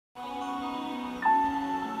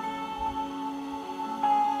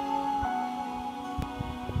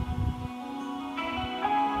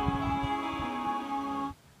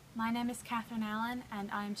is Catherine Allen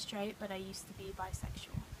and I'm straight, but I used to be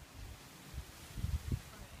bisexual.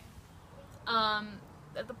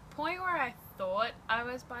 At the point where I thought I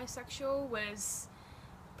was bisexual was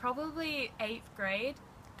probably 8th grade,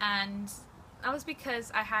 and that was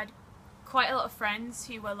because I had quite a lot of friends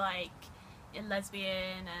who were like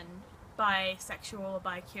lesbian and bisexual or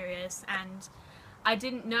bi-curious, and I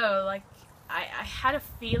didn't know, like I had a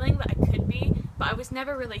feeling that I could be, but I was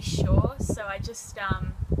never really sure, so I just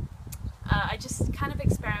kind of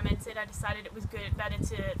experimented. I decided it was better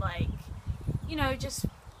to, like, you know, just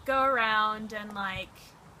go around and like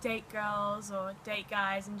date girls or date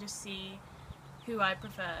guys and just see who I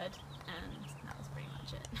preferred, and that was pretty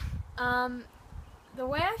much it. The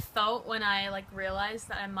way I felt when I like realized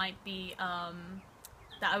that I might be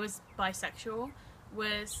that I was bisexual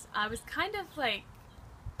was I was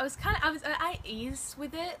at ease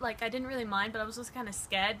with it. Like, I didn't really mind, but I was also kind of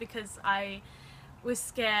scared because I was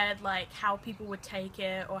scared like how people would take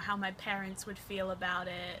it or how my parents would feel about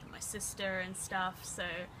it, my sister and stuff. So,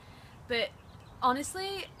 but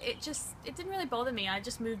honestly, it didn't really bother me. I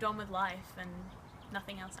just moved on with life and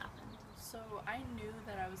nothing else happened. So I knew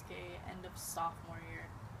that I was gay end of sophomore year,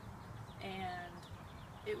 and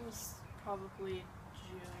it was probably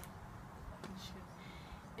June.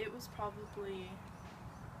 It was probably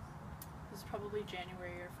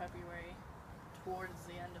January or February, towards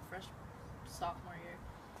the end of sophomore year,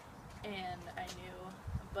 and I knew,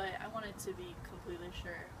 but I wanted to be completely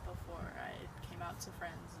sure before I came out to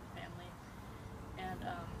friends and family. And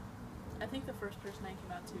I think the first person I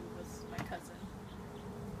came out to was my cousin,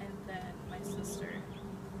 and then my sister,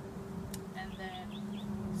 and then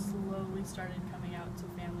slowly started coming out to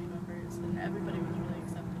family members, and everybody was really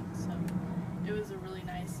accepting, so it was a really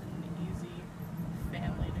nice and easy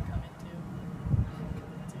family to come into.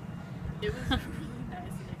 It was a really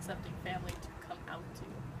nice and accepting family to come out to,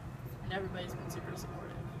 and everybody's been super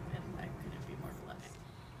supportive, and I couldn't be more blessed.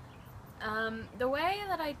 The way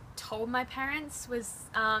that I told my parents was,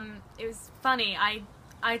 it was funny. I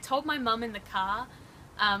told my mum in the car.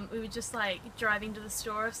 We were just like driving to the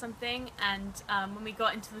store or something, and when we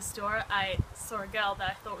got into the store, I saw a girl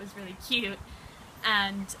that I thought was really cute,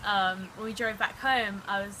 and when we drove back home,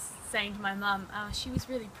 I was saying to my mum, oh, she was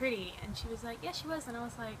really pretty, and she was like, yeah, she was, and I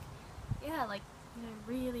was like, yeah, like, you know,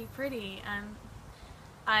 really pretty. And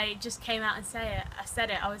I just came out and said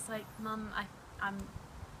it. I was like, Mum, I'm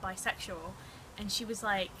bisexual, and she was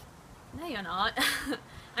like, no, you're not.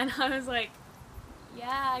 And I was like,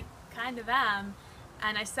 yeah, I kind of am.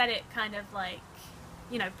 And I said it kind of like,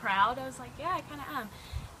 you know, proud. I was like, yeah, I kind of am.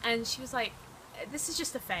 And she was like, this is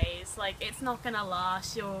just a phase, like, it's not gonna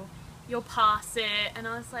last, you'll pass it. And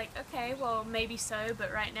I was like, okay, well, maybe so,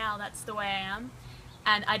 but right now that's the way I am.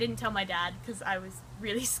 And I didn't tell my dad because I was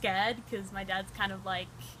really scared, because my dad's kind of like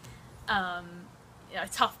you know, a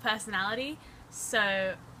tough personality.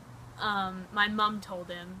 So my mum told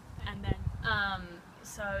him, and then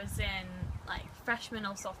so I was in like freshman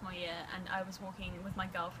or sophomore year, and I was walking with my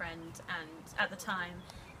girlfriend and at the time,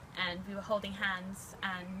 and we were holding hands,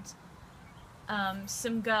 and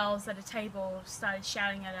some girls at a table started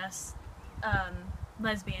shouting at us,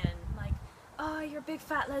 lesbian, like, oh, you're a big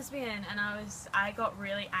fat lesbian. And I got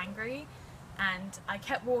really angry, and I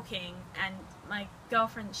kept walking, and my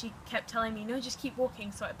girlfriend, she kept telling me, no, just keep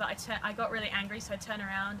walking. So I got really angry, so I turned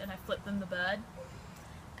around and I flipped them the bird,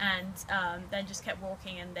 and then just kept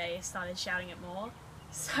walking, and they started shouting it more.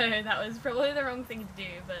 So that was probably the wrong thing to do,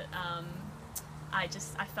 but I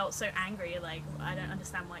felt so angry. Like, I don't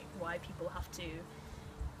understand why people have to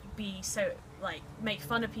be so, like, make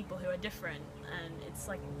fun of people who are different, and it's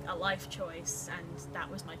like a life choice, and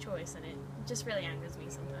that was my choice, and it just really angers me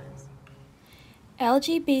sometimes.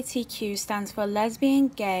 LGBTQ stands for lesbian,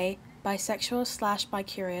 gay, bisexual /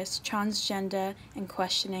 bi-curious, transgender, and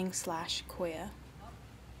questioning / queer.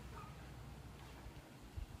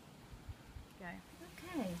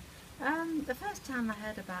 Okay. The first time I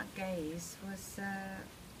heard about gays was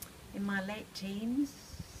in my late teens,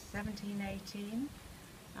 17, 18.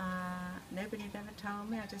 Nobody had ever told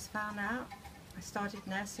me, I just found out. I started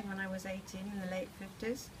nursing when I was 18 in the late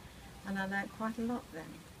 50s, and I learnt quite a lot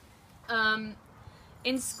then.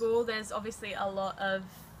 In school, there's obviously a lot of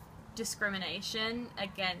discrimination,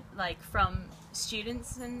 again, like from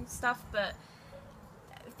students and stuff, but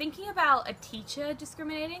thinking about a teacher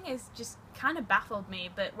discriminating is just kind of baffled me.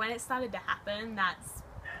 But when it started to happen, that's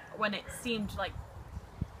when it seemed like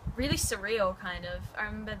really surreal, kind of. I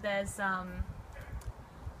remember there's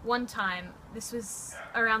one time, this was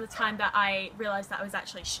around the time that I realized that I was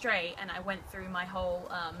actually straight, and I went through my whole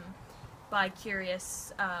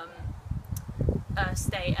bi-curious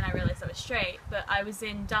state, and I realised I was straight. But I was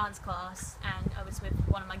in dance class, and I was with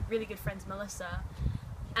one of my really good friends, Melissa,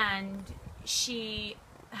 and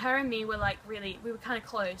her and me were like we were kind of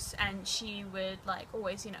close, and she would like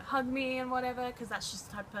always, you know, hug me and whatever, because that's just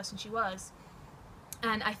the type of person she was.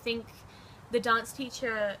 And I think the dance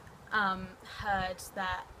teacher heard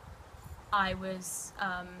that I was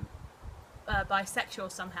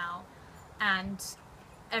bisexual somehow, and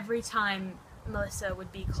every time Melissa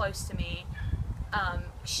would be close to me,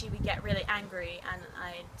 she would get really angry, and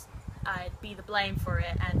I'd be the blame for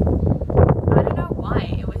it, and I don't know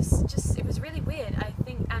why. It was really weird, I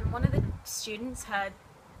think. And one of the students heard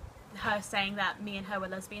her saying that me and her were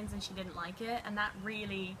lesbians, and she didn't like it, and that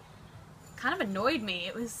really kind of annoyed me.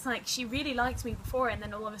 It was like she really liked me before, and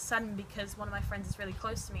then all of a sudden, because one of my friends is really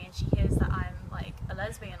close to me and she hears that I'm like a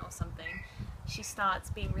lesbian or something, she starts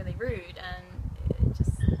being really rude, and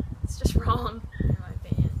it's just wrong, in my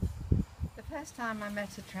opinion. The first time I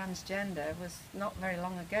met a transgender was not very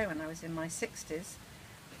long ago, when I was in my 60s,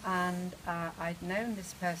 and I'd known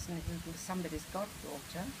this person who was somebody's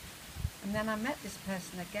goddaughter, and then I met this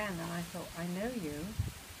person again, and I thought, I know you,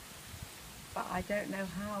 but I don't know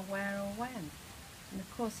how, where or when. And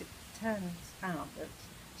of course it turns out that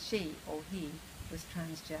she or he was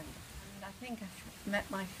transgender. And I think I met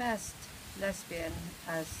my first lesbian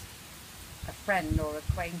as a friend or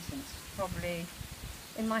acquaintance probably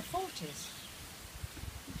in my 40s.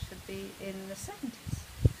 It should be in the 70s.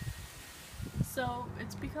 So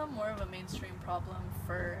it's become more of a mainstream problem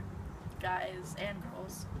for guys and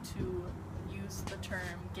girls to use the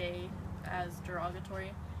term gay as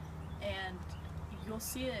derogatory, and you'll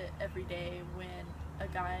see it every day when a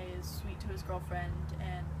guy is sweet to his girlfriend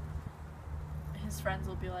and his friends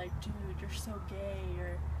will be like, dude, you're so gay,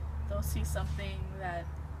 or they'll see something that,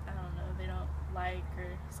 I don't know, they don't like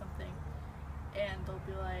or something, and they'll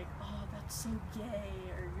be like, oh, that's so gay,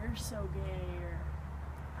 or you're so gay, or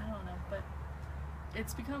I don't know, but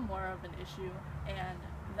it's become more of an issue, and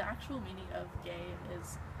the actual meaning of gay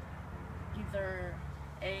is either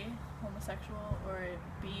A, homosexual, or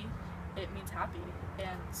B, it means happy,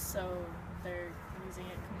 and so they're using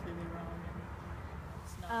it completely wrong, and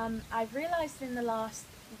it's not. I've realised in the last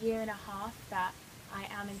year and a half that I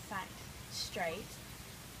am in fact straight,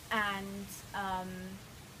 and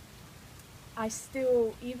I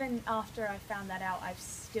still, even after I found that out, I've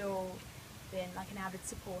still been like an avid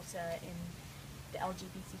supporter in the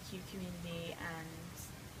LGBTQ community, and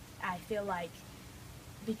I feel like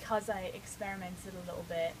because I experimented a little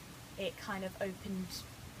bit, it kind of opened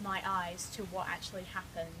my eyes to what actually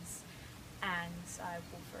happens, and I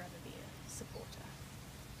will forever be a supporter.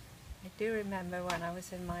 I do remember when I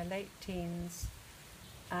was in my late teens,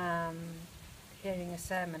 hearing a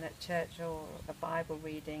sermon at church or a Bible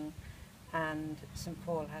reading, and St.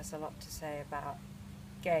 Paul has a lot to say about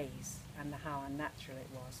gays and how unnatural it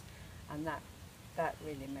was, and that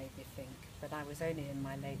really made me think, but I was only in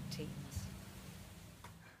my late teens.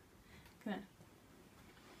 Good.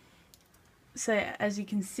 So as you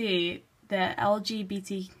can see, the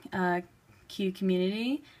LGBTQ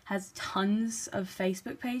community has tons of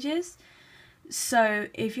Facebook pages. So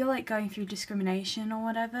if you're like going through discrimination or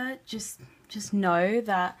whatever, just know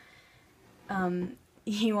that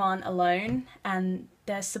you aren't alone, and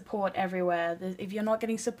there's support everywhere. If you're not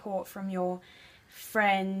getting support from your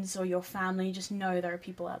friends or your family, just know there are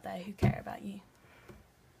people out there who care about you.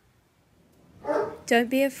 Don't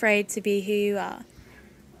be afraid to be who you are.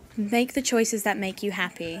 Make the choices that make you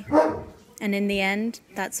happy, and in the end,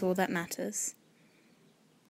 that's all that matters.